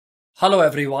Hello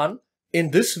everyone. In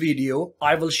this video,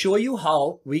 I will show you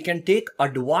how we can take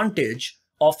advantage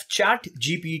of Chat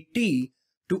GPT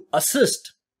to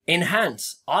assist,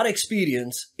 enhance our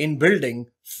experience in building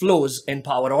flows in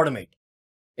Power Automate.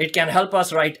 It can help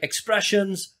us write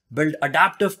expressions, build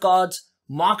adaptive cards,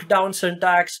 markdown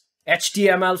syntax,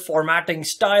 HTML formatting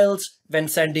styles when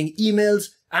sending emails,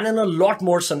 and in a lot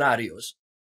more scenarios.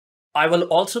 I will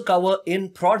also cover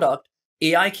in-product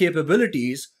AI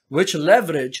capabilities which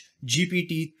leverage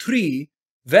GPT-3,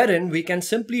 wherein we can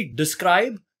simply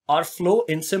describe our flow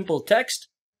in simple text,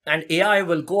 and AI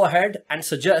will go ahead and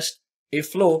suggest a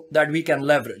flow that we can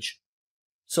leverage.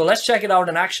 So let's check it out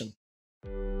in action.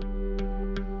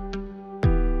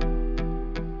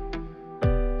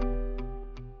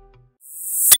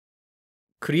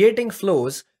 Creating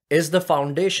flows is the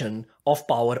foundation of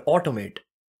Power Automate.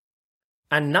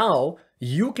 And now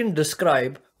you can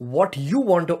describe what you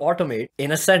want to automate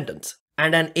in a sentence,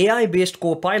 and an AI-based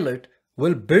copilot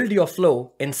will build your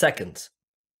flow in seconds.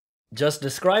 Just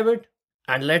describe it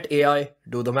and let AI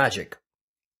do the magic.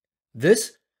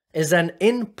 This is an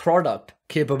in-product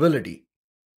capability.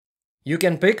 You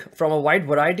can pick from a wide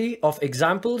variety of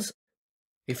examples.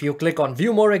 If you click on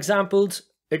View More Examples,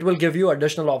 it will give you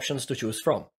additional options to choose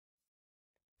from.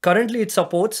 Currently, it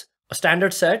supports a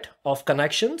standard set of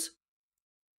connections.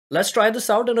 Let's try this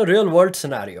out in a real-world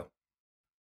scenario.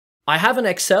 I have an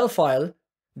Excel file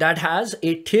that has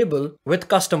a table with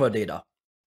customer data,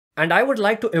 and I would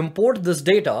like to import this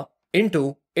data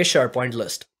into a SharePoint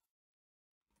list.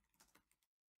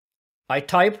 I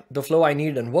type the flow I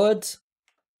need in words,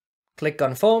 click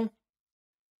Confirm,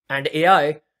 and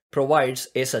AI provides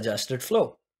a suggested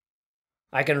flow.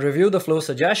 I can review the flow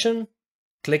suggestion,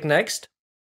 click Next,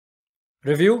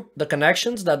 review the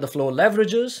connections that the flow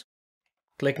leverages,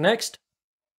 click Next.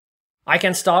 I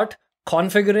can start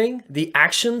configuring the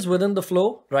actions within the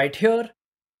flow right here.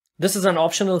 This is an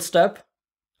optional step.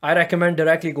 I recommend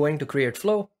directly going to Create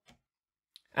Flow.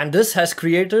 And this has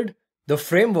created the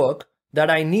framework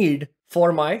that I need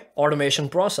for my automation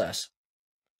process.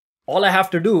 All I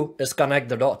have to do is connect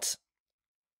the dots.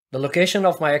 The location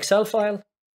of my Excel file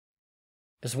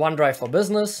is OneDrive for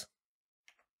Business,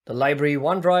 the library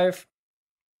OneDrive.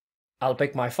 I'll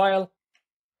pick my file.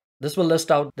 This will list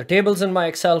out the tables in my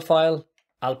Excel file.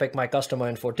 I'll pick my customer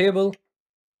info table.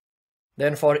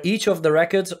 Then for each of the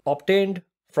records obtained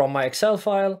from my Excel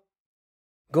file,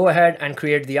 go ahead and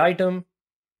create the item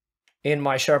in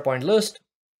my SharePoint list.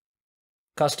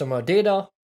 Customer data,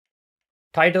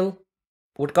 title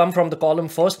would come from the column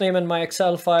first name in my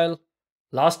Excel file.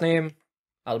 Last name,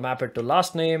 I'll map it to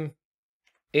last name,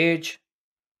 age,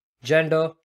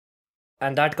 gender,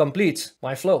 and that completes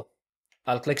my flow.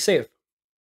 I'll click Save.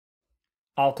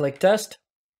 I'll click Test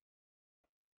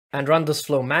and run this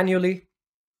flow manually.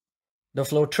 The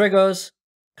flow triggers,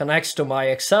 connects to my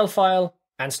Excel file,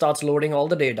 and starts loading all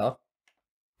the data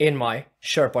in my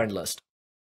SharePoint list.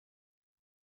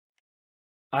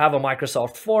 I have a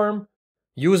Microsoft form.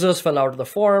 Users fill out the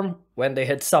form. When they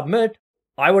hit Submit,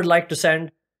 I would like to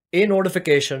send a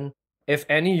notification if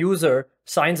any user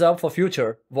signs up for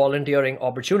future volunteering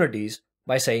opportunities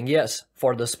by saying yes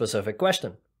for this specific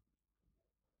question.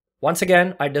 Once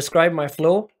again, I describe my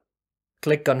flow,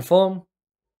 click Confirm.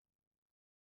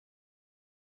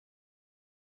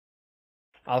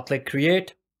 I'll click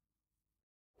Create,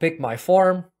 pick my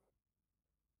form.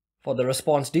 For the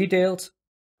response details,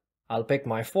 I'll pick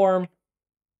my form.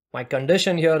 My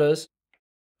condition here is,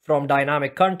 from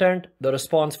dynamic content, the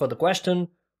response for the question,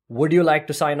 would you like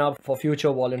to sign up for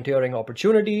future volunteering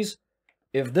opportunities?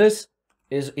 If this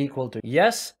is equal to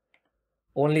yes,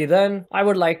 only then I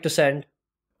would like to send,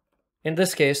 in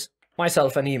this case,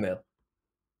 myself an email.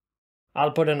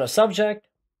 I'll put in a subject,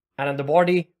 and in the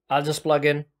body, I'll just plug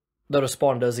in the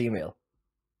responder's email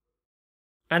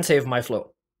and save my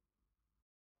flow.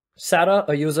 Sarah,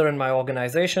 a user in my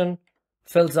organization,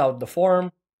 fills out the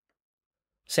form,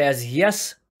 says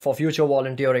yes for future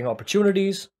volunteering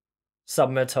opportunities,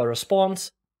 submits her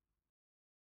response.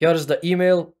 Here is the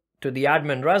email to the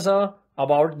admin Reza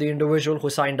about the individual who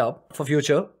signed up for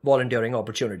future volunteering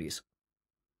opportunities.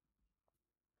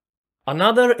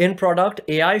 Another in-product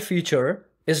AI feature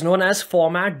is known as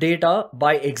Format Data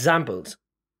by Examples.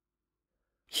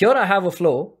 Here I have a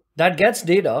flow that gets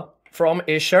data from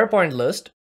a SharePoint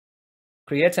list,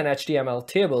 creates an HTML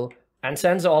table, and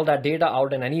sends all that data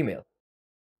out in an email.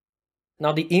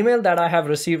 Now the email that I have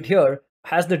received here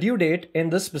has the due date in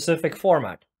this specific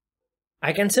format.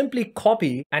 I can simply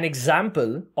copy an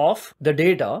example of the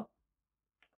data,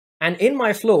 and in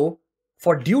my flow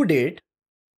for due date,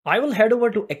 I will head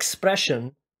over to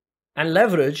Expression and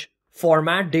leverage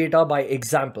Format Data by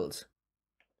Examples.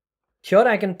 Here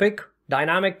I can pick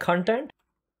dynamic content.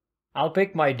 I'll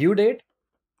pick my due date.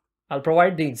 I'll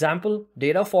provide the example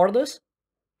data for this.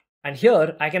 And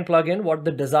here I can plug in what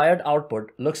the desired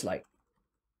output looks like.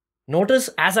 Notice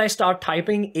as I start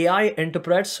typing, AI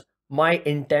interprets my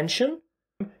intention.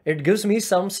 It gives me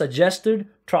some suggested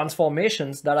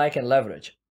transformations that I can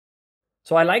leverage.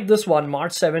 So I like this one,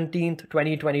 March 17th,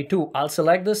 2022. I'll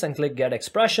select this and click Get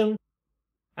Expression.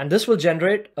 And this will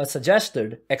generate a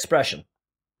suggested expression.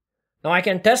 Now I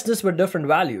can test this with different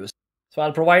values. So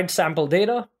I'll provide sample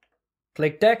data,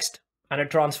 click text, and it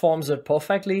transforms it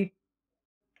perfectly.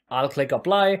 I'll click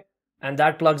apply, and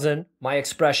that plugs in my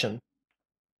expression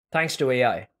thanks to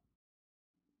AI.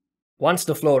 Once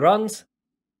the flow runs,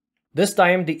 this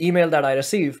time the email that I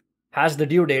receive has the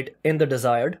due date in the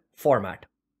desired format.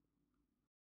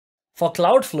 For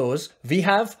cloud flows, we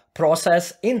have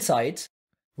process insights,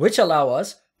 which allow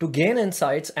us to gain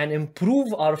insights and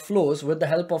improve our flows with the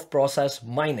help of process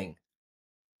mining.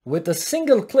 With a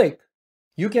single click,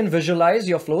 you can visualize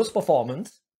your flow's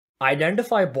performance,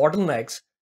 identify bottlenecks.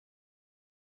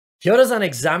 Here is an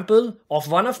example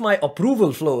of one of my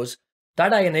approval flows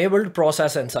that I enabled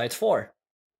process insights for.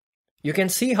 You can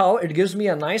see how it gives me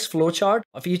a nice flowchart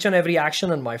of each and every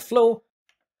action in my flow.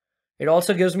 It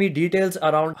also gives me details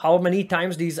around how many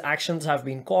times these actions have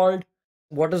been called,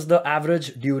 what is the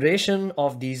average duration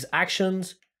of these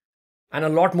actions, and a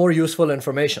lot more useful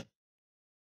information.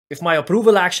 If my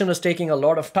approval action is taking a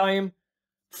lot of time,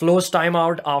 flows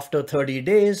timeout after 30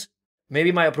 days,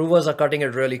 maybe my approvers are cutting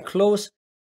it really close,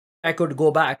 I could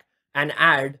go back and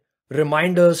add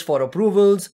reminders for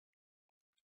approvals.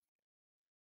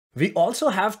 We also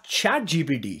have Chat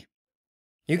GPT.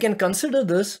 You can consider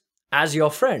this as your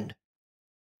friend.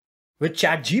 With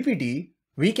Chat GPT,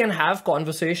 we can have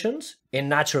conversations in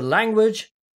natural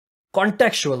language,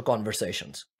 contextual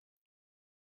conversations.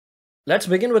 Let's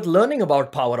begin with learning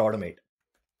about Power Automate.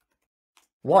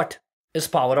 What is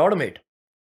Power Automate?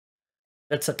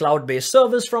 It's a cloud-based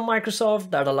service from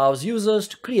Microsoft that allows users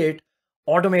to create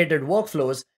automated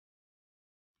workflows.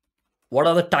 What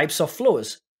are the types of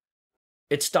flows?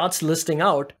 It starts listing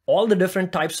out all the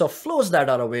different types of flows that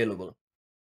are available.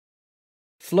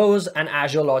 Flows and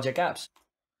Azure Logic apps.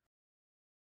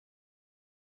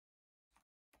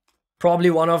 Probably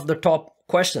one of the top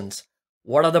questions.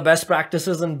 What are the best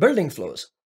practices in building flows?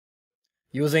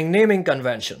 Using naming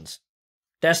conventions,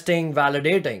 testing,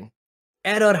 validating,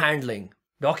 error handling,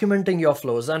 documenting your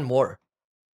flows, and more.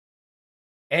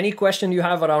 Any question you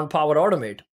have around Power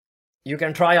Automate, you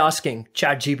can try asking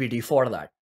ChatGPT for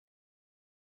that.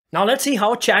 Now let's see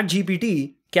how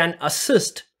ChatGPT can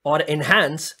assist or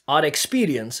enhance our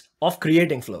experience of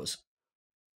creating flows.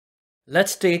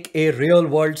 Let's take a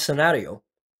real-world scenario.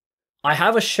 I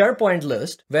have a SharePoint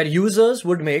list where users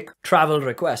would make travel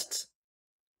requests.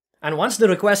 And once the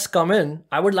requests come in,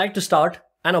 I would like to start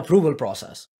an approval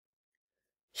process.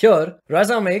 Here,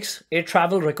 Reza makes a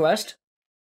travel request.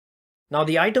 Now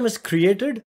the item is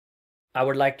created. I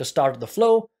would like to start the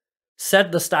flow,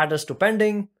 set the status to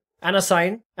pending, and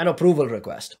assign an approval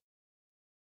request.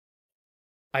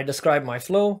 I describe my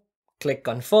flow, click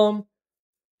confirm.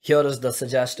 Here is the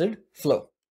suggested flow.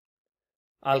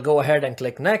 I'll go ahead and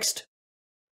click next,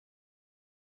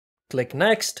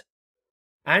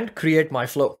 and create my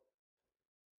flow.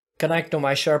 Connect to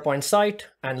my SharePoint site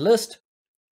and list.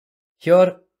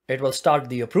 Here, it will start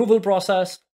the approval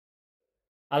process.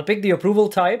 I'll pick the approval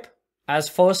type as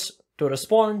first to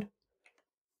respond.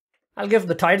 I'll give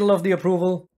the title of the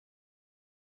approval,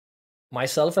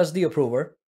 myself as the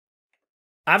approver.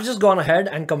 I've just gone ahead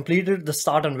and completed the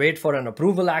start and wait for an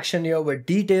approval action here with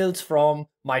details from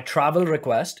my travel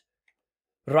request.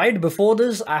 Right before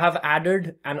this, I have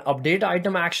added an update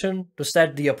item action to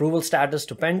set the approval status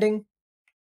to pending.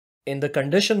 In the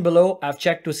condition below, I've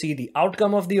checked to see the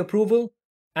outcome of the approval,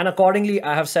 and accordingly,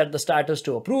 I have set the status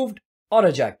to approved or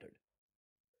rejected.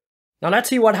 Now let's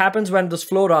see what happens when this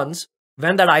flow runs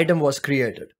when that item was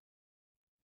created.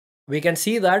 We can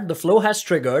see that the flow has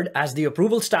triggered as the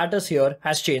approval status here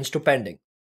has changed to pending.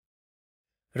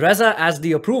 Reza as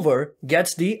the approver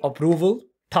gets the approval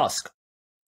task.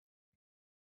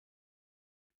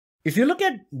 If you look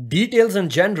at details in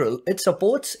general, it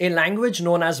supports a language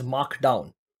known as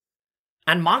markdown.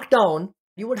 And markdown,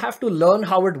 you would have to learn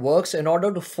how it works in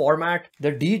order to format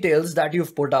the details that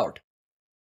you've put out.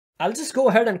 I'll just go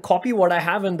ahead and copy what I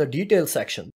have in the details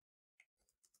section.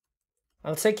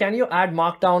 I'll say, can you add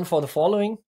markdown for the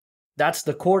following? That's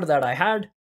the code that I had.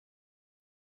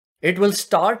 It will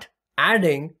start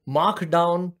adding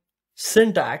markdown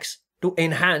syntax to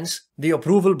enhance the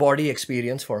approval body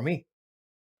experience for me.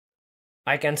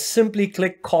 I can simply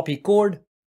click copy code,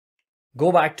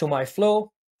 go back to my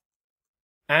flow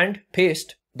and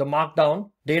paste the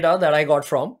markdown data that I got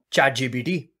from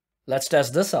ChatGPT. Let's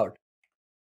test this out.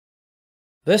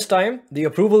 This time, the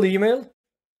approval email,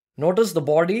 notice the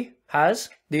body has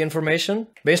the information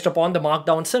based upon the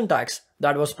markdown syntax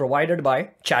that was provided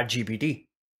by ChatGPT.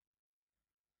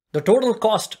 The total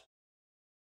cost.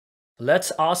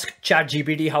 Let's ask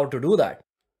ChatGPT how to do that.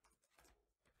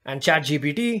 And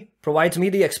ChatGPT provides me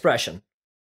the expression.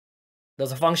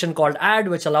 There's a function called add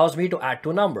which allows me to add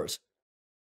two numbers.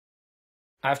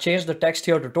 I've changed the text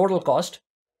here to total cost,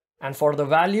 and for the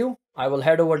value, I will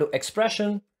head over to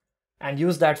expression and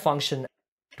use that function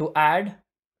to add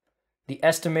the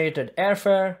estimated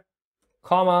airfare,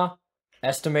 comma,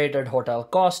 estimated hotel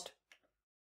cost.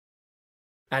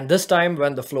 And this time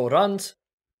when the flow runs,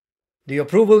 the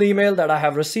approval email that I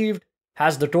have received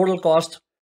has the total cost.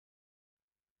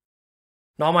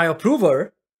 Now my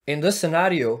approver in this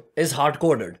scenario is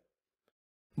hard-coded.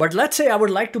 But let's say I would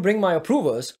like to bring my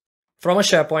approvers from a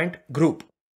SharePoint group.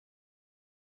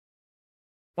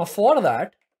 Now for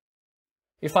that,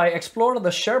 if I explore the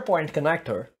SharePoint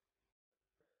connector,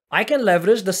 I can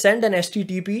leverage the send an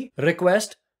HTTP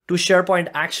request to SharePoint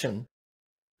action.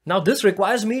 Now this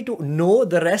requires me to know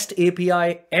the REST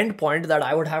API endpoint that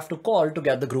I would have to call to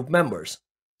get the group members.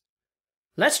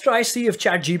 Let's try see if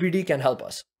ChatGPT can help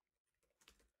us.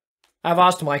 I've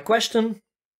asked my question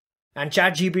and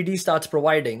ChatGPT starts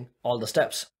providing all the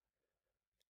steps.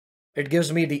 It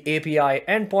gives me the API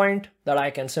endpoint that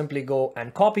I can simply go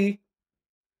and copy.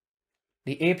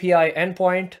 The API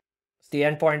endpoint is the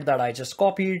endpoint that I just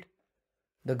copied.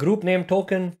 The group name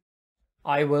token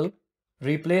I will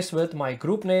replace with my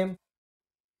group name.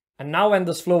 And now when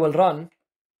this flow will run,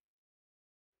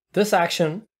 this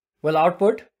action will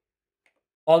output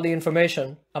all the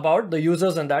information about the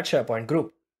users in that SharePoint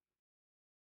group.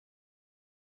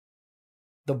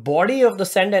 The body of the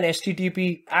send an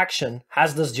HTTP action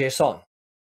has this JSON.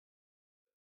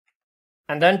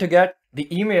 And then to get the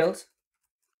emails,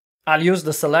 I'll use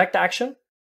the select action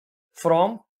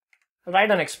from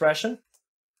write an expression,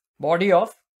 body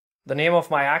of the name of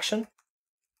my action,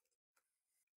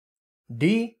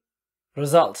 D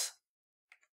results.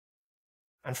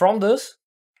 And from this,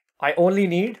 I only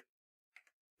need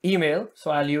email,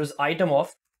 so I'll use item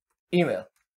of email.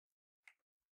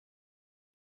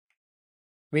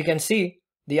 We can see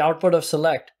the output of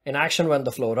select in action when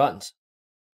the flow runs.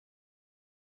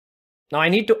 Now I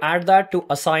need to add that to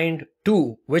assigned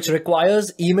to, which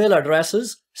requires email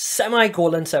addresses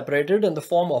semicolon separated in the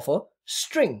form of a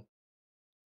string.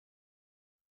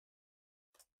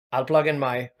 I'll plug in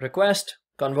my request,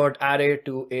 convert array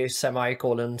to a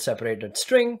semicolon separated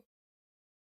string,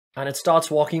 and it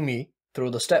starts walking me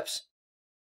through the steps.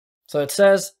 So it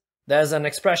says there's an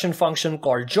expression function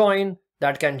called join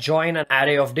that can join an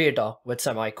array of data with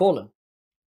semicolon.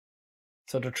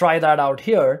 So to try that out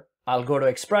here, I'll go to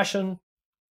expression,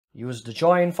 use the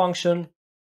join function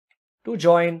to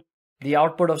join the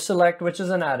output of select, which is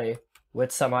an array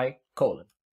with semicolon.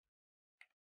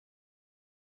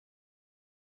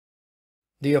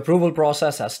 The approval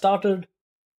process has started.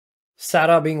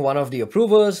 Sarah, being one of the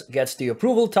approvers, gets the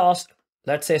approval task.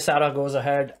 Let's say Sarah goes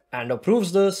ahead and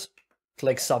approves this,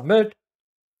 click submit.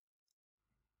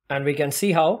 And we can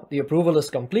see how the approval is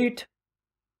complete,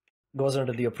 goes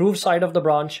into the approved side of the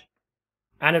branch,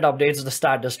 and it updates the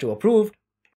status to approved,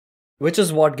 which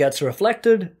is what gets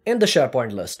reflected in the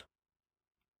SharePoint list.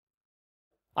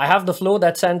 I have the flow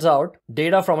that sends out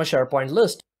data from a SharePoint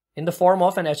list in the form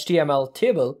of an HTML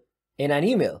table in an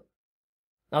email.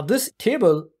 Now this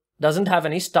table doesn't have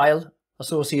any style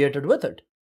associated with it.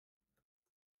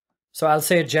 So I'll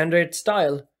say generate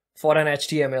style for an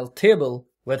HTML table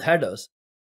with headers.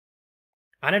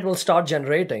 And it will start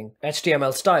generating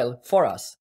HTML style for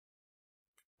us.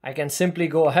 I can simply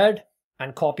go ahead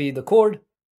and copy the code,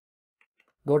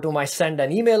 go to my send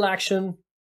an email action,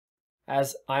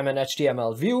 as I'm an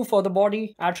HTML view for the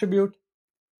body attribute.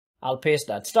 I'll paste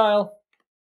that style.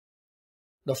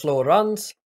 The flow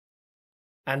runs,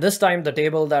 and this time the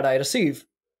table that I receive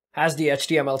has the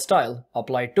HTML style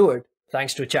applied to it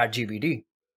thanks to ChatGPT.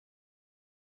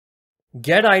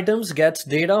 Get items gets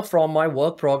data from my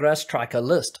work progress tracker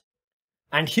list.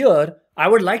 And here I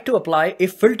would like to apply a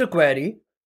filter query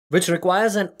which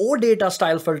requires an ODATA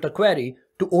style filter query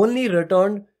to only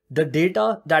return the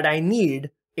data that I need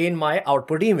in my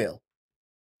output email.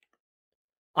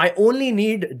 I only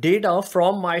need data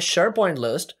from my SharePoint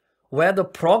list where the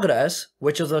progress,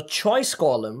 which is a choice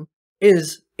column,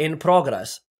 is in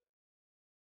progress.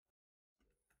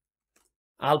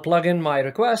 I'll plug in my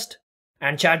request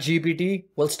and ChatGPT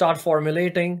will start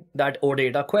formulating that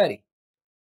OData query.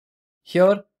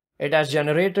 Here, it has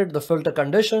generated the filter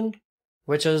condition,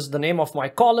 which is the name of my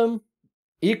column,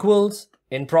 equals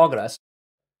in progress.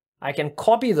 I can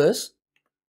copy this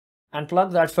and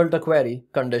plug that filter query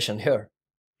condition here.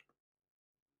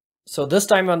 So this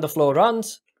time when the flow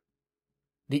runs,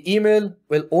 the email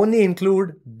will only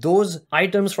include those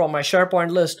items from my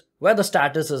SharePoint list where the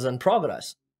status is in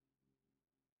progress.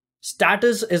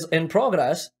 Status is in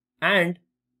progress and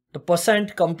the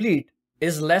percent complete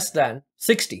is less than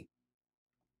 60.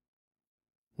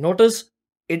 Notice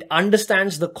it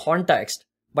understands the context,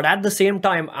 but at the same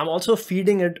time, I'm also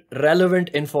feeding it relevant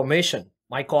information,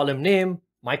 my column name,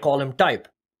 my column type.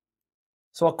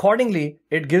 So accordingly,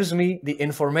 it gives me the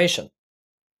information.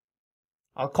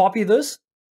 I'll copy this,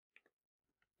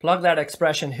 plug that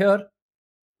expression here.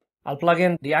 I'll plug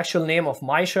in the actual name of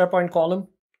my SharePoint column.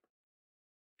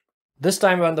 This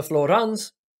time when the flow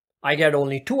runs, I get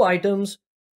only 2 items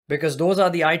because those are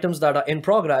the items that are in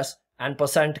progress and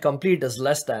percent complete is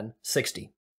less than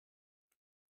 60.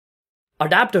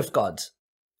 Adaptive cards.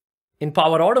 In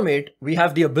Power Automate, we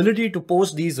have the ability to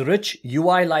post these rich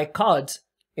UI-like cards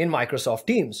in Microsoft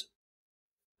Teams.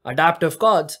 Adaptive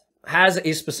cards has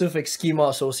a specific schema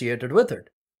associated with it.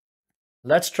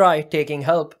 Let's try taking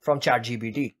help from Chat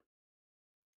GPT.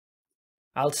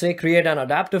 I'll say create an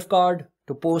adaptive card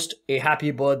to post a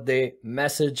happy birthday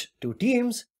message to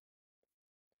Teams,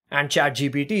 and Chat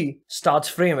GPT starts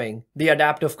framing the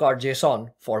adaptive card JSON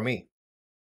for me.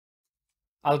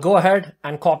 I'll go ahead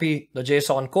and copy the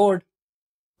JSON code,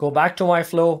 go back to my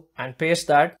flow and paste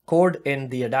that code in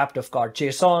the adaptive card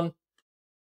JSON.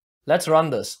 Let's run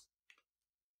this.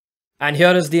 And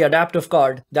here is the adaptive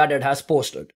card that it has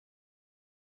posted.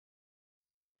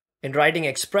 In writing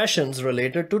expressions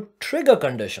related to trigger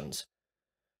conditions.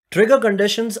 Trigger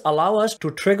conditions allow us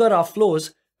to trigger our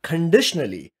flows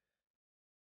conditionally.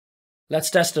 Let's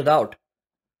test it out.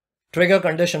 Trigger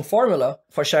condition formula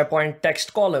for SharePoint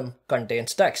text column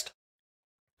contains text.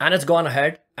 And it's gone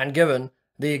ahead and given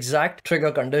the exact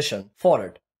trigger condition for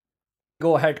it.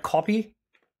 Go ahead, copy,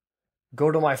 go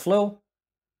to my flow,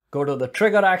 go to the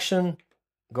trigger action,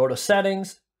 go to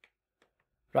settings.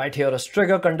 Right here is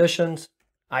trigger conditions.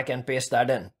 I can paste that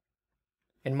in.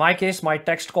 In my case, my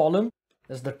text column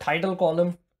is the title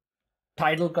column.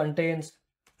 Title contains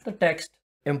the text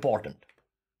important.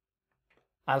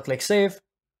 I'll click save.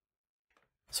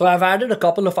 So I've added a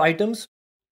couple of items.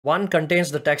 One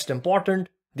contains the text important,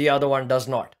 the other one does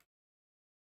not.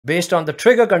 Based on the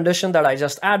trigger condition that I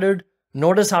just added,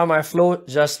 notice how my flow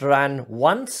just ran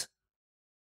once.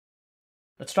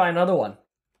 Let's try another one.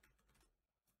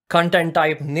 Content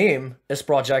type name is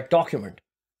project document.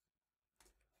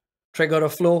 Trigger a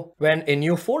flow when a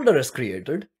new folder is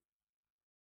created.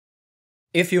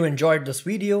 If you enjoyed this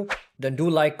video, then do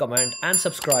like, comment, and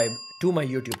subscribe to my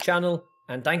YouTube channel.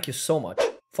 And thank you so much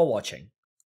for watching.